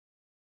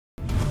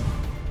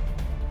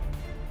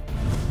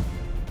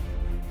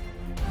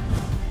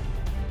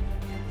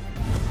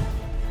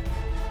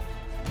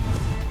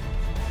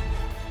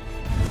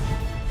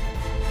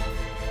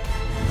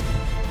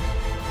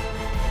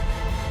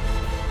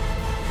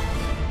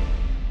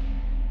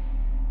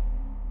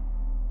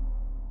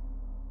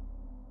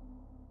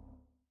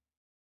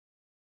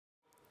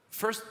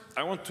First,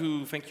 I want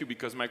to thank you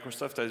because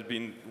Microsoft has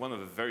been one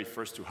of the very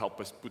first to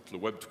help us put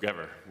LeWeb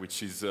together,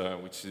 which is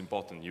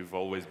important. You've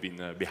always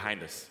been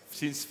behind us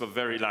since the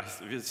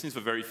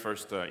very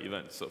first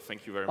event. So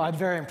thank you very much. I'm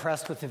very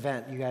impressed with the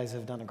event. You guys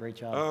have done a great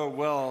job. Oh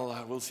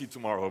well, we'll see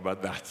tomorrow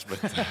about that.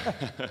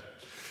 But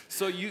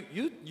so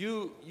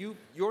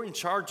you're in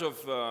charge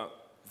of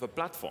the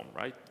platform,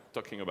 right?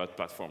 Talking about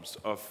platforms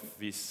of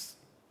this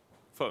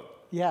phone.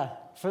 Yeah,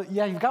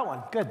 you've got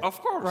one. Good.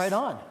 Of course. Right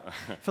on.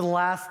 For the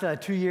last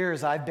 2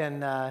 years, I've been.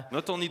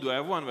 Not only do I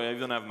have one, but I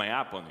even have my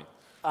app on it.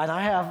 And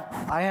I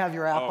have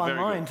your app on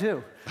mine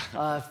too.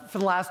 For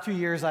the last 2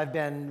 years, I've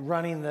been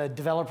running the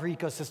developer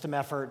ecosystem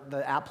effort,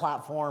 the app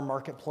platform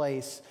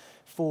marketplace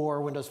for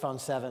Windows Phone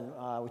 7,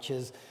 which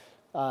is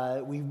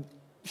we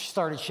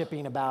started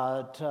shipping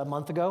about a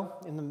month ago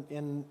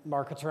in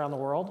markets around the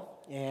world,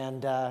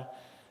 and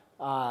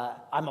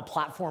I'm a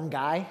platform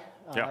guy.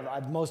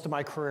 I've most of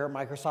my career at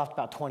Microsoft,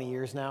 about 20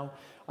 years now,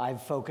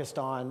 I've focused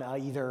on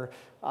either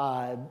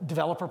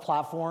developer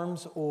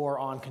platforms or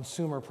on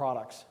consumer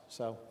products.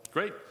 So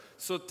great.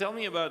 So tell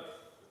me about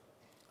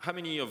how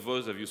many of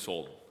those have you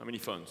sold? How many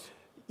phones?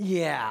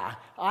 Yeah,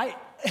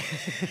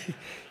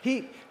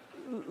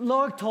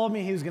 Loic told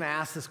me he was going to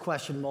ask this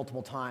question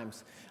multiple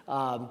times,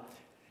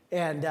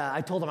 and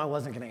I told him I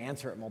wasn't going to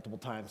answer it multiple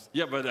times.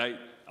 Yeah, but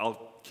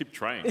I'll keep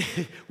trying.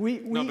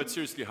 No, but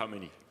seriously, how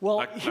many? Well,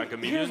 like a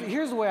million?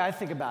 Here's the way I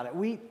think about it.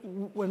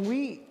 When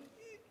we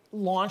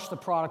launched the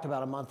product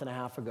about a month and a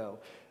half ago,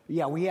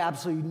 yeah, we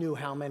absolutely knew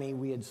how many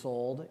we had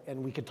sold,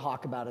 and we could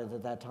talk about it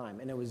at that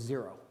time, and it was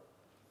 0.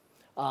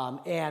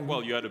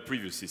 Well, you had a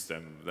previous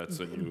system.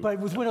 That's a new. But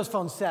with Windows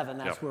Phone 7,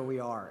 that's where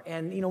we are.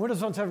 And Windows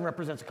Phone 7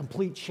 represents a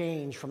complete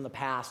change from the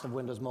past of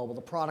Windows Mobile.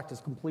 The product is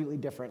completely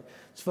different.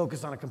 It's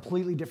focused on a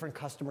completely different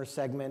customer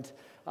segment.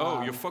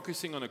 Oh, you're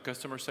focusing on a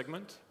customer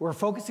segment? We're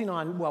focusing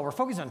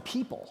on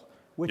people.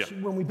 Which,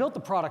 when we built the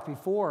product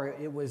before,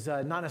 it was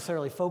not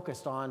necessarily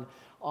focused on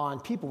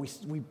people.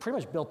 We pretty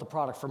much built the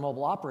product for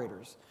mobile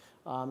operators.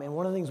 And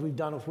one of the things we've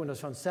done with Windows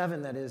Phone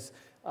 7 that is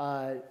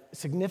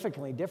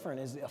significantly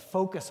different is a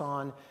focus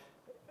on,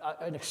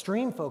 an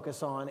extreme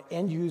focus on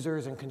end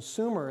users and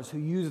consumers who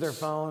use their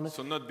phones.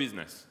 So not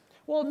business.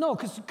 Well, no,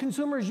 because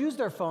consumers use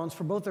their phones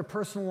for both their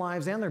personal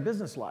lives and their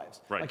business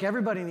lives. Right. Like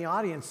everybody in the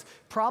audience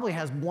probably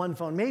has one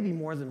phone, maybe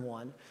more than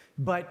one,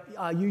 but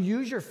you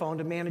use your phone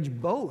to manage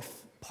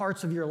both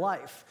parts of your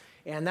life.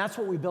 And that's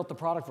what we built the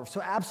product for.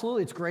 So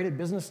absolutely, it's great at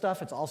business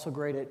stuff. It's also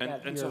great at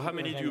And so how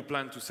many do you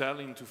plan to sell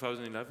in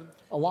 2011?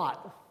 A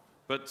lot.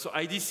 But so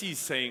IDC is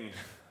saying,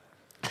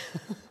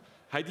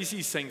 IDC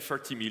is saying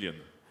 30 million.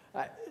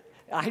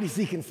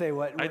 IDC can say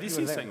what IDC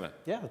is saying that.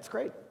 Yeah, that's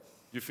great.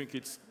 You think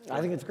it's?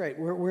 I think it's great.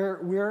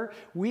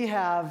 We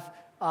have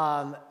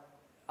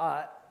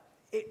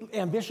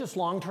ambitious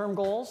long-term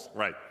goals.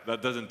 Right.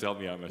 That doesn't tell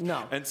me how much.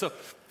 No. And so,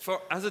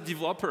 as a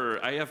developer,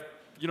 I have,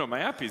 my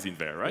app is in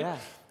there, right? Yeah.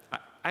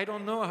 I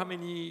don't know how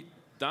many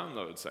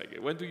downloads I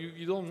get. When do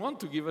you don't want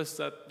to give us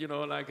that,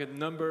 like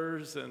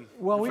numbers and?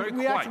 Well,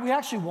 we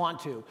actually want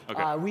to.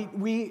 Okay.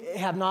 We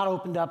have not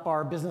opened up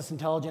our business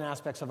intelligence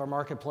aspects of our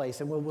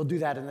marketplace, and we'll do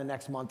that in the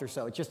next month or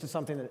so. It's just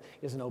something that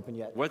isn't open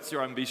yet. What's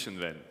your ambition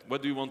then?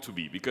 What do you want to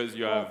be? Because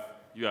you have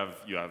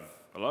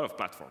a lot of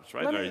platforms,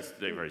 right?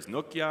 There is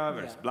Nokia,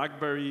 there's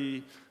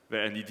BlackBerry,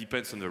 and it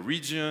depends on the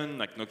region.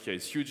 Like Nokia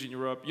is huge in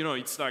Europe.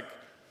 It's like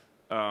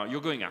you're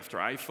going after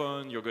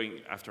iPhone, you're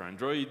going after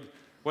Android.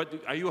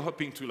 What are you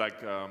hoping to I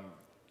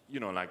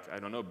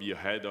don't know, be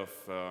ahead of?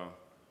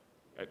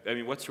 I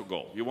mean, what's your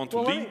goal? You want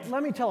to lead?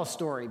 Let me tell a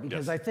story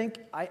because Yes.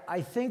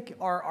 I think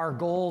our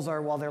goals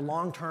are, while they're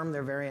long term,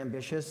 they're very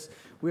ambitious.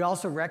 We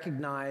also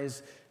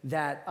recognize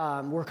that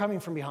we're coming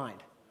from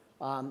behind.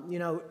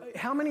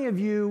 How many of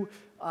you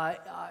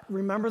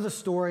remember the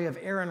story of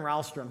Aaron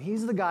Ralstrom?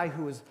 He's the guy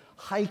who was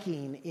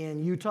hiking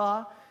in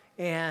Utah.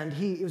 And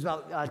it was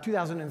about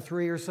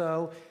 2003 or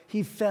so.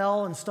 He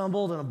fell and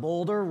stumbled, and a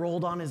boulder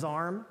rolled on his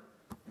arm.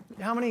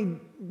 How many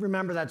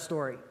remember that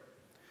story?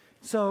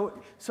 So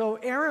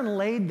Aaron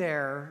laid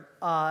there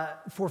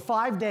for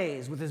 5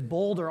 days with his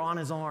boulder on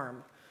his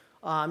arm.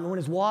 When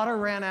his water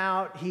ran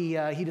out, he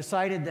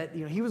decided that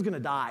he was going to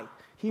die.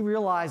 He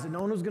realized that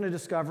no one was going to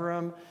discover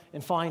him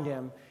and find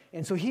him.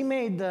 And so he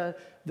made the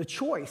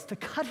choice to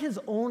cut his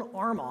own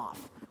arm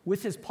off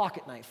with his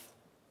pocket knife.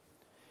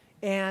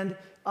 And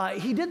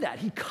he did that.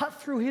 He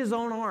cut through his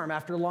own arm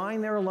after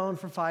lying there alone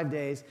for 5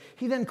 days.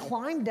 He then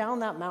climbed down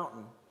that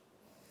mountain,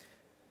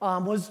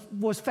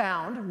 was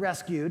found,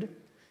 rescued,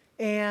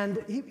 and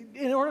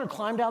in order to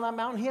climb down that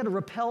mountain, he had to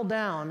rappel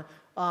down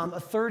a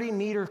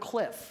 30-meter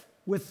cliff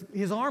with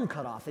his arm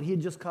cut off that he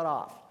had just cut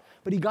off.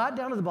 But he got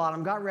down to the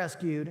bottom, got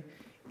rescued,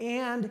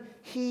 and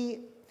he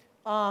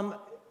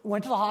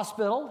went to the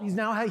hospital. He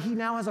now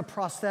has a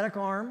prosthetic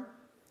arm.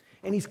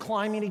 And he's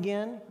climbing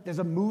again. There's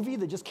a movie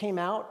that just came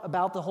out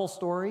about the whole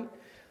story.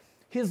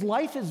 His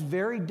life is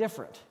very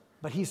different,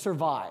 but he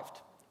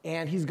survived,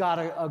 and he's got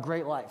a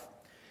great life.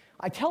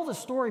 I tell this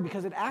story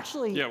because it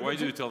actually... Yeah, why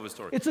do you tell the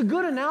story? It's a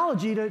good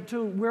analogy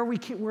to where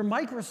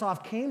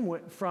Microsoft came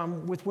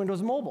from with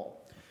Windows Mobile.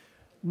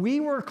 we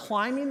were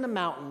climbing the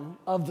mountain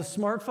of the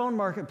smartphone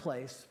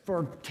marketplace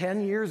for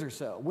 10 years or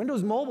so.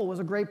 Windows Mobile was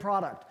a great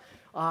product.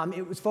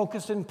 It was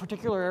focused in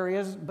particular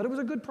areas, but it was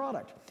a good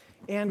product.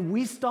 And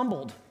we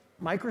stumbled.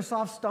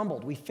 Microsoft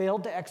stumbled. We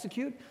failed to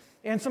execute.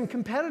 And some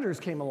competitors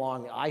came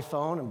along,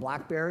 iPhone and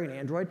BlackBerry and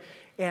Android,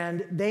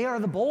 and they are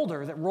the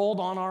boulder that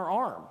rolled on our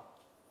arm.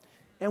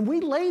 And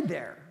we laid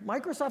there.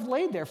 Microsoft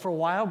laid there for a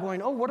while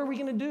going, oh, what are we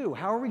going to do?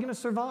 How are we going to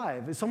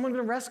survive? Is someone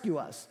going to rescue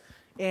us?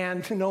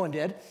 And no one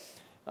did.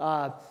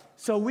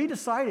 So we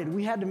decided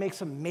we had to make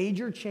some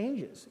major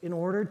changes in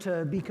order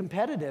to be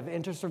competitive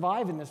and to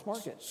survive in this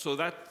market. So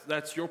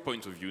that's your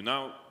point of view.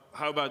 Now,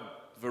 how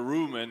about the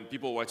room and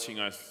people watching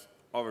us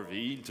over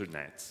the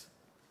internet?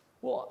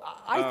 Well,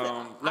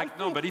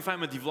 but if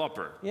I'm a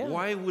developer, yeah.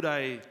 Why would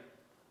I?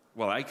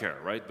 Well, I care,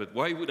 right? But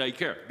why would I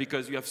care?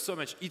 Because you have so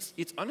much.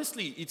 It's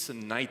honestly, it's a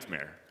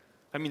nightmare.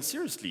 I mean,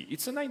 seriously,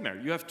 it's a nightmare.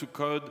 You have to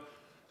code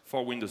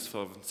for Windows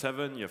Phone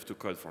 7. You have to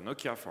code for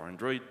Nokia, for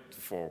Android,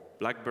 for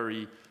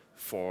BlackBerry,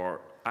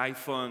 for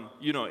iPhone.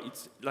 You know,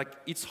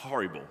 it's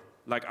horrible.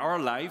 Like our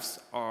lives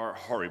are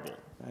horrible.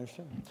 I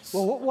understand.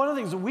 Well, one of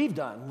the things that we've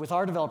done with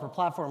our developer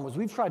platform was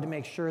we've tried to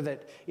make sure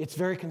that it's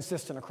very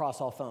consistent across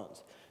all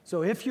phones.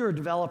 So if you're a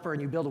developer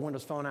and you build a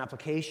Windows Phone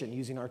application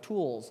using our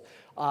tools,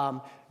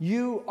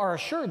 you are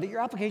assured that your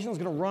application is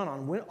going to run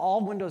on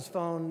all Windows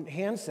Phone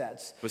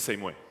handsets. The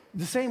same way.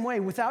 The same way,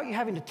 without you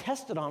having to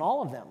test it on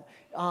all of them.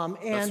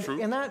 That's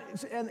true.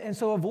 And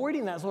so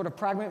avoiding that sort of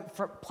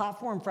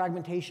platform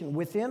fragmentation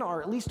within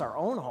at least our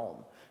own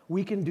home,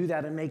 we can do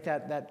that and make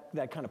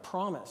that kind of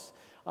promise.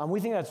 We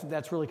think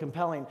that's really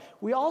compelling.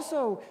 We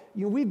also,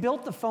 we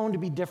built the phone to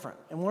be different.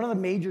 And one of the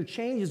major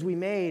changes we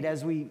made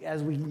as we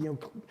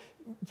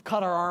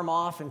cut our arm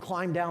off and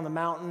climbed down the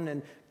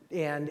mountain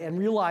and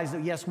realized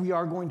that, yes, we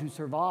are going to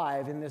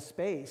survive in this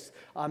space,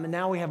 and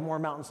now we have more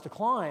mountains to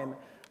climb.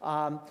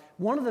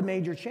 One of the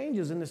major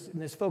changes in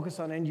this focus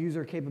on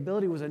end-user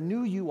capability was a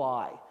new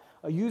UI,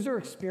 a user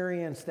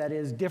experience that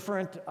is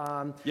different.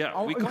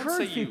 Yeah, we can't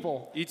say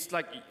people. It's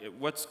like,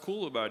 what's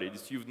cool about it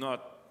is you've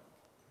not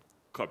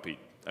copied.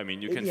 I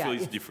mean, you can feel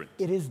it's different.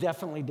 It is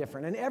definitely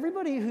different. And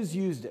everybody who's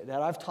used it,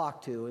 that I've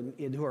talked to,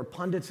 and who are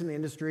pundits in the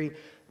industry,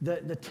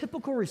 the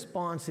typical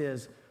response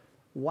is,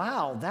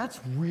 wow, that's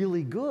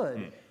really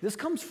good. This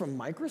comes from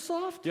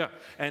Microsoft? Yeah.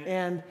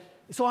 And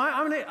so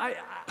I'm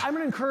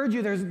gonna encourage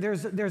you.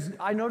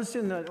 I noticed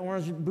in the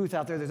orange booth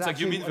out there, there's actually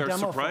like you mean a they're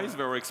demo surprised? phone.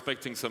 They were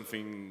expecting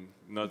something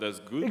not as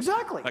good?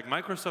 Exactly. Like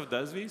Microsoft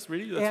does this,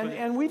 really?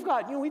 And we've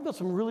got, we've built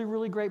some really,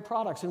 really great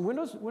products. And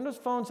Windows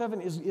Phone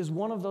 7 is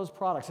one of those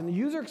products. And the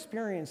user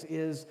experience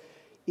is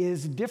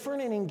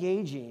different and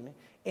engaging.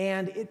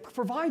 And it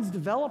provides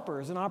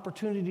developers an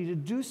opportunity to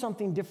do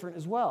something different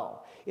as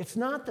well. It's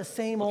not the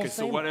same old same.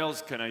 So what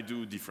else can I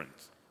do different?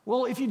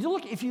 Well, if you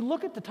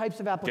look at the types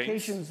of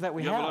applications that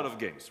we have. You have a lot of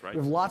games, right? We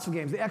have lots of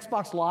games. The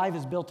Xbox Live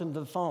is built into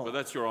the phone. But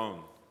that's your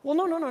own. Well,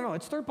 no.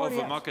 It's third-party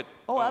apps. Market.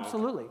 Oh,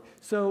 absolutely. Okay.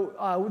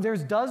 So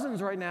there's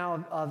dozens right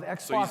now of Xbox Live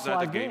games. So is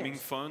that a gaming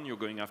phone? You're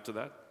going after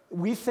that?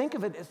 We think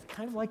of it as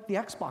kind of like the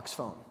Xbox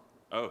phone.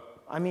 Oh.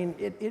 I mean,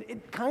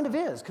 it kind of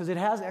is, because it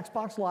has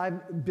Xbox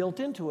Live built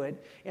into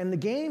it, and the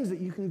games that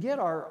you can get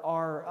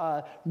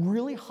are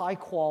really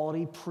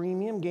high-quality,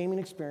 premium gaming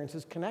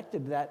experiences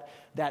connected to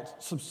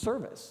that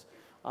service.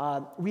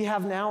 We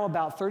have now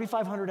about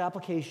 3,500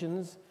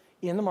 applications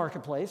in the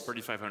marketplace.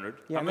 3,500?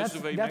 Yeah, How much do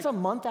they that's make? a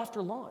month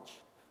after launch,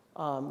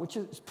 which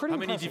is pretty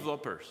impressive. How many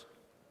developers?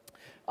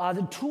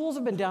 The tools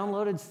have been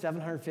downloaded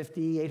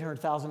 750,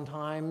 800,000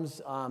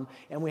 times,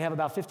 and we have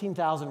about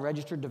 15,000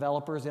 registered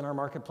developers in our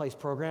marketplace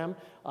program.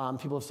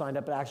 People have signed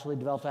up to actually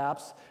develop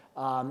apps.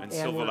 And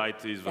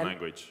Silverlight is the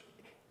language?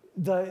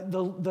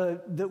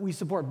 We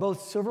support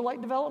both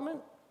Silverlight development.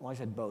 Well, I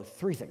said both.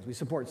 Three things. We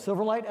support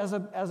Silverlight as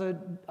a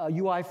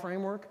UI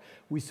framework.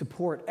 We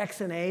support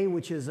XNA,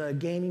 which is a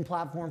gaming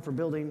platform for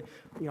building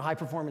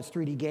high-performance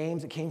 3D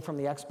games. It came from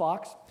the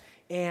Xbox.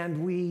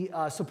 And we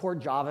support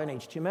Java and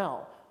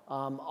HTML.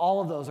 All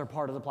of those are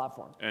part of the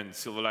platform. And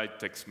Silverlight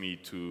takes me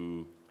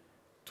to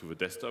the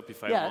desktop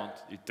if I want.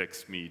 It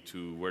takes me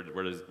to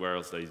where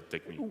else does it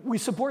take me? We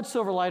support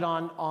Silverlight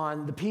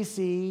on the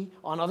PC,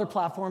 on other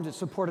platforms. It's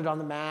supported on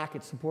the Mac.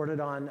 It's supported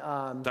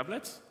on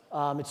tablets.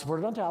 It's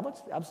supported on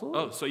tablets. Absolutely.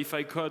 Oh, so if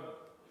I code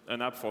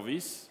an app for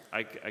this,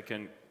 I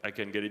can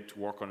get it to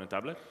work on a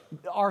tablet?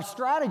 Our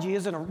strategy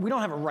isn't we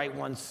don't have a write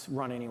once,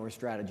 run anywhere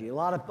strategy. A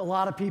lot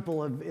of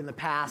people in the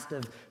past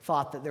have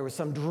thought that there was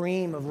some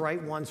dream of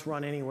write once,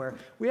 run anywhere.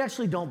 We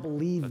actually don't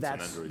believe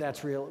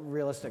that's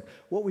realistic.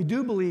 What we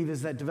do believe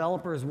is that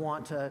developers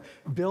want to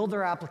build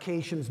their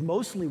applications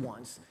mostly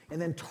once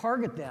and then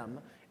target them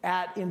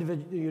at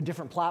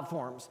different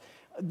platforms.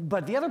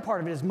 But the other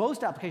part of it is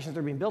most applications that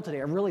are being built today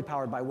are really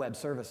powered by web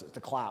services,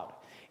 the cloud.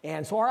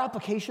 And so our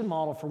application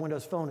model for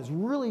Windows Phone is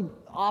really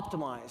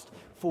optimized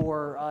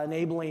for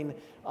enabling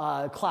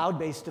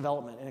cloud-based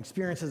development and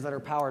experiences that are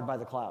powered by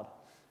the cloud.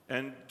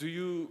 And will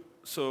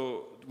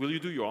you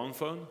do your own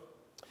phone?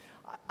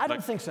 I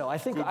don't think so. I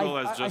think Google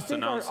has just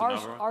announced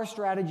our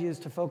strategy is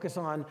to focus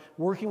on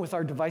working with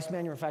our device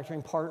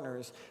manufacturing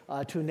partners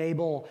to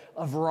enable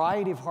a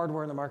variety of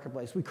hardware in the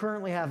marketplace. We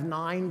currently have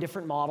 9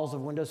 different models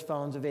of Windows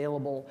phones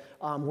available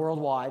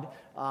worldwide,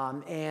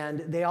 and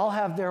they all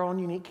have their own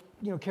unique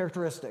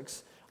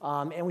characteristics.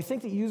 And we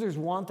think that users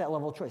want that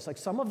level of choice. Like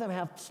some of them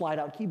have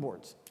slide-out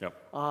keyboards. Yep.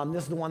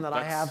 This is the one that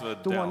I have. The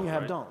Dell, one you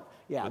have right? don't.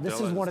 Yeah, The this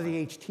Dell is one of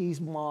the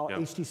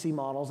HTC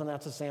models, and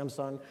that's a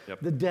Samsung.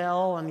 Yep. The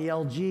Dell and the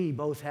LG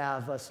both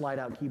have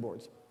slide-out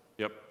keyboards.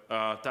 Yep.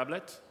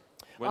 Tablet?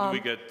 When do we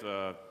get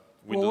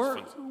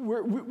Windows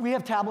phones? We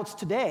have tablets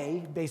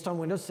today based on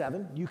Windows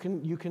 7. You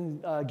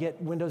can get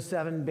Windows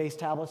 7 based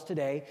tablets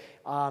today,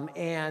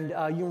 and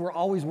we're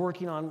always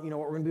working on what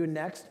we're going to do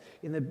next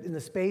in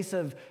the space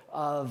of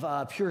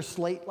pure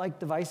slate-like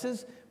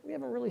devices. We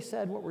haven't really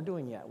said what we're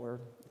doing yet. We're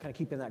kind of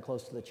keeping that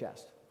close to the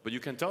chest. But you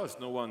can tell us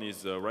no one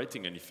is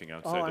writing anything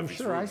outside I'm of this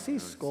sure. room. I see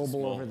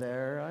Scoble over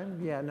there.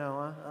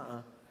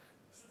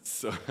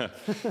 So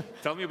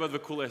tell me about the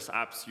coolest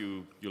apps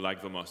you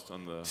like the most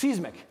on the...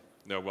 Seismic.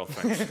 No, well,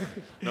 thanks.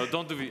 No,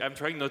 don't do it. I'm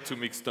trying not to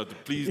mix stuff.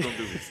 Please don't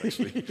do this,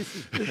 actually.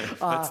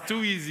 That's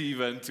too easy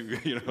even to,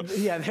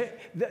 Yeah,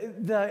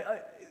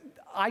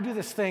 I do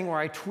this thing where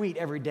I tweet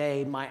every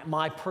day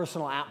my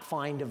personal app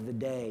find of the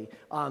day.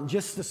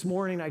 Just this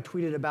morning, I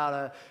tweeted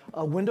about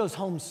a Windows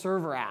Home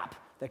Server app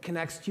that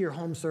connects to your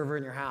home server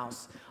in your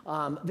house.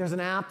 There's an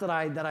app that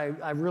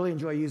I really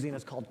enjoy using.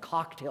 It's called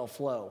Cocktail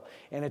Flow,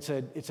 and it's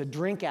a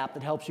drink app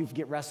that helps you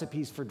get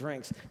recipes for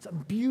drinks. It's a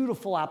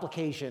beautiful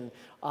application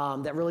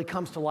that really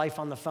comes to life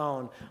on the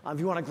phone. If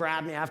you want to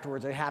grab me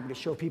afterwards, I'm happy to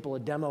show people a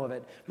demo of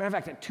it. Matter of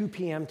fact, at 2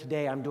 p.m.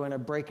 today, I'm doing a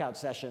breakout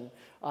session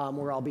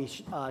where I'll be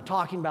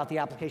talking about the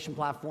application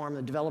platform,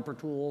 the developer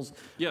tools,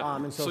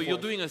 and so forth. You're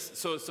doing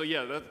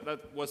that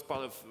was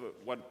part of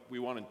what we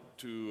wanted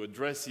to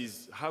address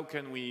is how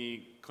can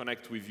we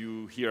connect with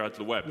you here at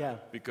LeWeb? Yeah.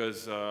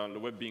 Because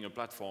LeWeb being a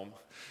platform,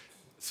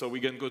 so we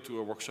can go to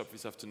a workshop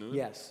this afternoon.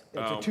 Yes,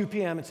 it's at 2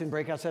 p.m. It's in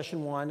breakout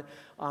session 1.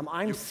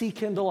 I'm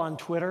Kindel on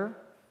Twitter.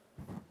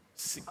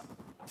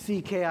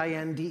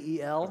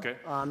 C-K-I-N-D-E-L. Okay.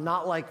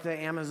 Not like the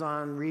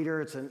Amazon reader,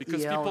 it's an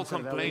because E-L. Because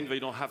people complain they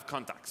don't have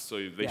contacts,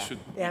 so they should...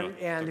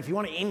 And if you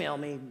want to email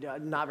me,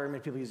 not very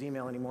many people use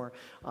email anymore,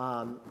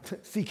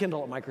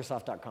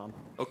 ckindle@microsoft.com.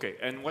 Okay,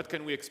 and what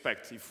can we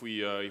expect if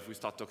we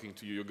start talking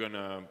to you? You're going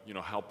to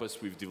help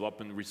us with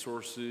development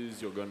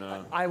resources? You're going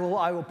to... I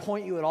will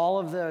point you at all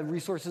of the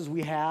resources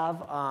we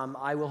have.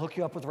 I will hook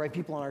you up with the right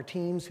people on our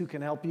teams who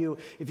can help you.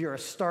 If you're a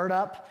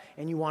startup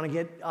and you want to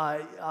get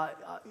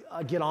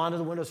onto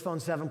the Windows Phone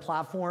 7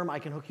 platform, I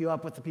can hook you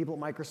up with the people at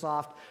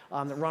Microsoft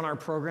that run our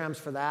programs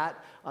for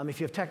that. If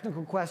you have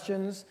technical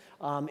questions,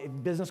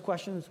 business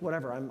questions,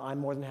 whatever, I'm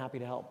more than happy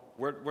to help.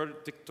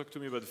 Talk to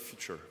me about the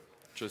future,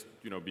 just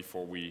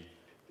before we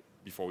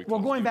well,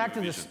 going back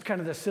to this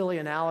kind of the silly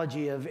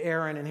analogy of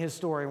Aaron and his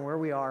story and where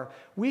we are,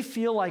 we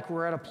feel like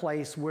we're at a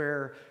place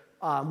where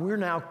we're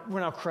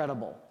now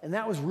credible, and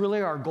that was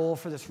really our goal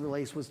for this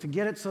release, was to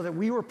get it so that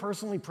we were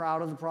personally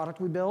proud of the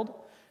product we build.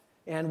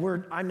 And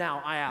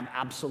I am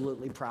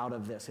absolutely proud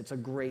of this. It's a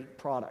great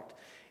product.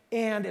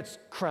 And it's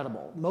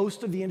credible.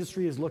 Most of the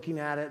industry is looking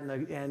at it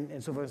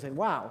and so forth and saying,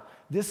 wow,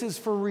 this is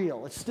for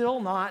real. It's still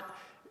not,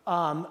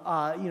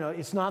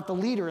 it's not the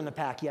leader in the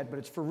pack yet, but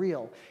it's for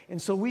real. And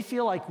so we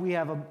feel like we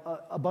have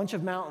a bunch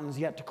of mountains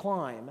yet to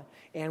climb,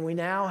 and we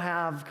now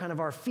have kind of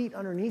our feet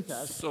underneath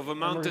us. So the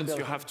mountains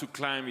you have to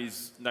climb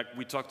is, like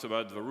we talked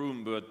about the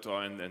room, but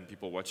and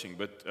people watching,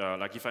 but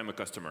like if I'm a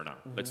customer now,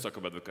 let's talk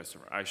about the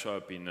customer. I show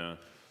up in an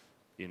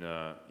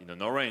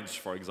Orange,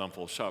 for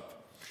example,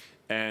 shop,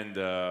 and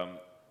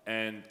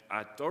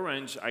at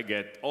Orange I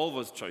get all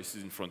those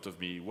choices in front of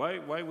me.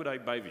 Why would I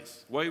buy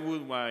this? Why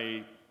would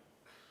my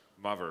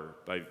mother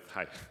buy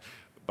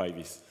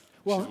this?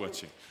 Well, she's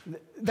watching.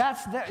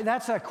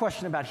 That's a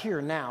question about here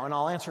and now, and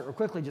I'll answer it real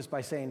quickly just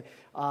by saying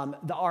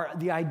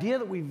the idea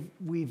that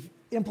we've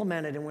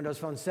implemented in Windows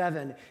Phone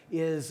 7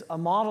 is a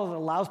model that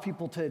allows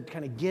people to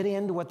kind of get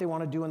into what they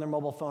want to do on their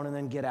mobile phone and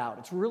then get out.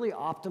 It's really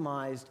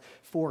optimized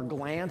for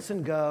glance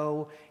and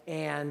go,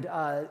 and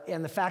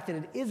the fact that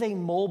it is a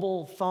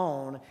mobile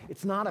phone.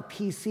 It's not a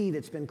PC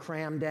that's been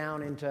crammed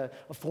down into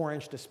a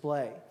 4-inch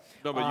display.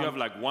 No, but you have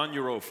like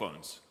 €1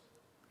 phones.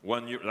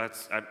 €1,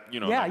 that's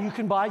Yeah, like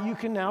you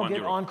can now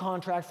get on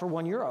contract for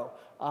 €1.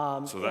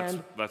 So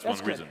that's one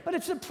reason. But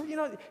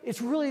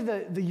it's really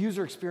the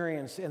user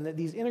experience and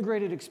these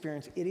integrated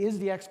experience. It is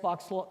the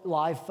Xbox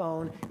Live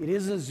phone. It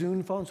is a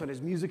Zune phone, so it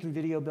has music and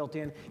video built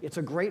in. It's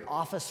a great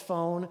office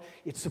phone.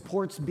 It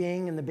supports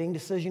Bing and the Bing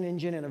decision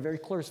engine in a very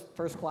clear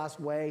first-class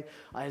way.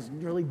 It has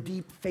really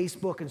deep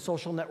Facebook and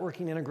social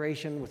networking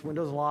integration with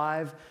Windows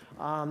Live.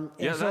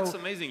 That's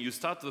amazing. You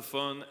start the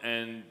phone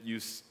and you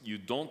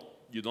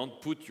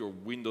don't put your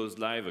Windows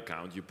Live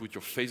account, you put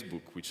your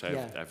Facebook, which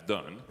I've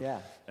done.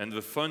 Yeah. And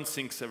the phone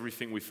syncs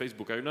everything with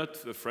Facebook. Are you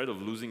not afraid of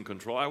losing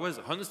control? I was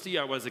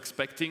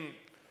expecting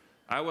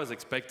I was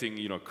expecting,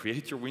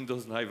 create your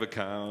Windows Live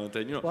account,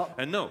 and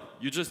and no,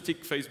 you just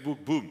tick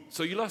Facebook, boom.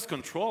 So you lost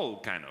control,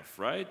 kind of,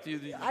 right?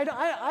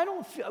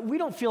 We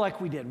don't feel like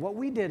we did. What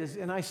we did is,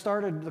 and I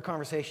started the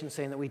conversation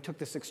saying that we took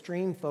this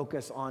extreme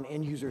focus on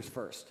end users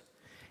first.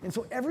 And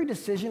so every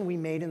decision we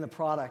made in the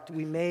product,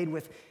 we made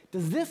with,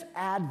 does this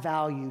add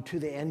value to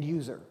the end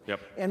user? Yep.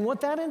 And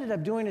what that ended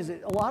up doing is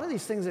that a lot of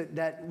these things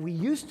that we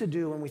used to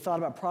do when we thought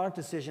about product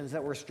decisions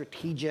that were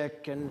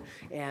strategic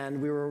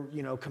and we were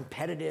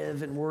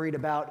competitive and worried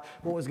about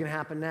what was going to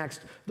happen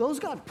next, those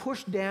got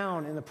pushed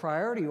down in the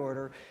priority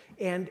order.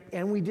 And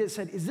we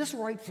said, is this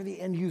right for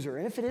the end user?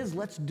 And if it is,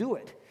 let's do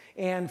it.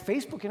 And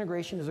Facebook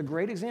integration is a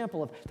great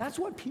example of that's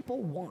what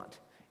people want.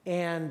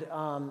 And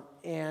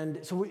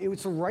so it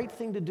was the right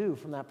thing to do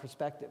from that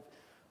perspective.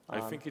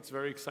 I think it's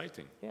very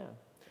exciting. Yeah,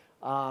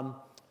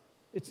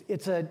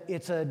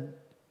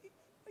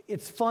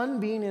 it's fun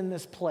being in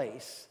this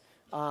place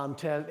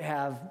to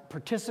have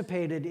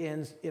participated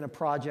in a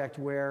project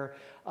where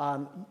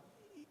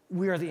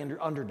we are the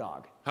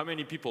underdog. How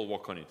many people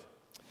work on it?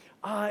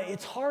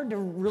 It's hard to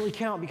really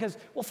count because,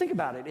 well, think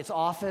about it. It's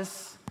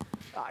Office.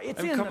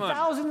 It's in the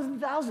thousands and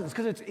thousands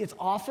because it's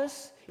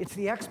Office, it's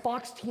the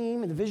Xbox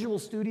team and the Visual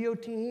Studio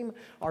team,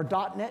 our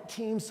 .NET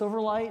team,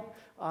 Silverlight.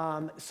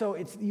 So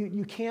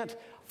you can't.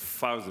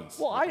 Thousands.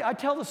 Well, I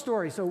tell the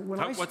story. So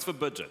what's the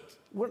budget?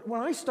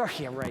 When I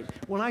started, yeah, right.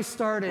 When I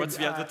started. What's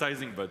the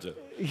advertising budget?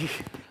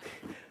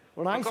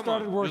 When I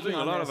started working on this, you're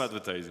doing a lot of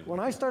advertising. When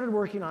I started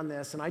working on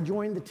this and I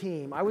joined the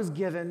team, I was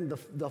given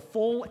the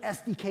full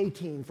SDK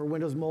team for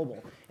Windows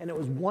Mobile, and it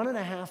was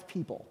 1.5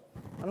 people.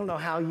 I don't know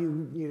how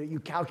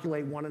you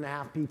calculate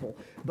 1.5 people,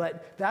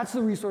 but that's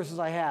the resources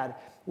I had.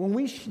 When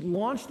we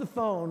launched the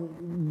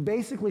phone,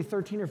 basically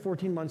 13 or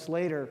 14 months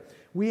later,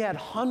 we had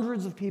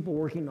hundreds of people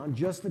working on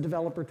just the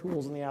developer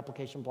tools in the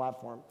application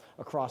platform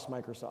across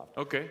Microsoft.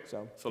 Okay.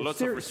 So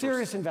lots of resources.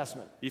 Serious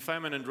investment. If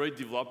I'm an Android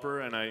developer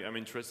and I'm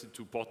interested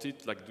to port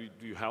it, like,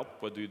 do you help?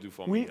 What do you do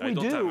for me? We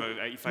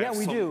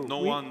do. No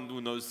one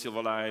who knows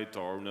Silverlight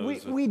or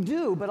knows. We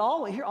do, but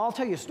I'll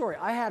tell you a story.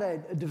 I had a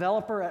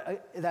developer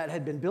that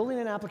had been building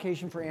an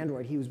application for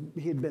Android.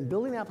 He had been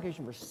building an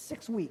application for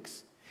 6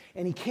 weeks.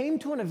 And he came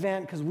to an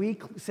event because we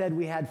said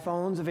we had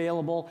phones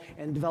available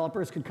and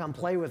developers could come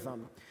play with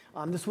them.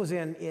 This was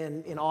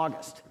in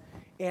August.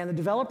 And the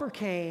developer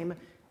came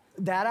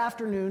that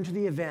afternoon to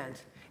the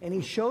event, and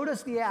he showed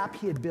us the app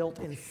he had built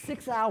in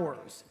 6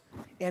 hours.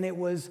 And it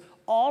was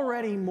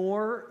already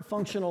more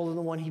functional than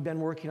the one he'd been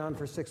working on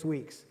for 6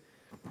 weeks.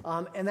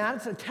 And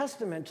that's a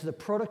testament to the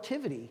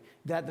productivity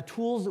that the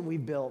tools that we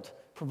built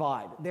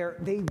provide. They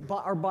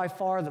are by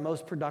far the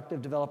most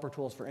productive developer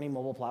tools for any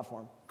mobile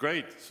platform.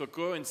 Great. So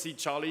go and see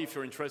Charlie if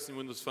you're interested in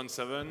Windows Phone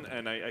 7.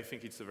 And I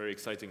think it's a very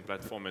exciting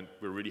platform, and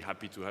we're really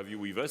happy to have you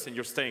with us. And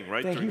you're staying,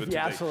 right? Thank you.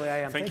 Yeah, absolutely, I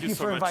am. Thank you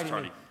so much,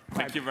 Charlie.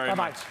 Thank you very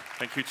much.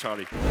 Thank you,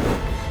 Charlie.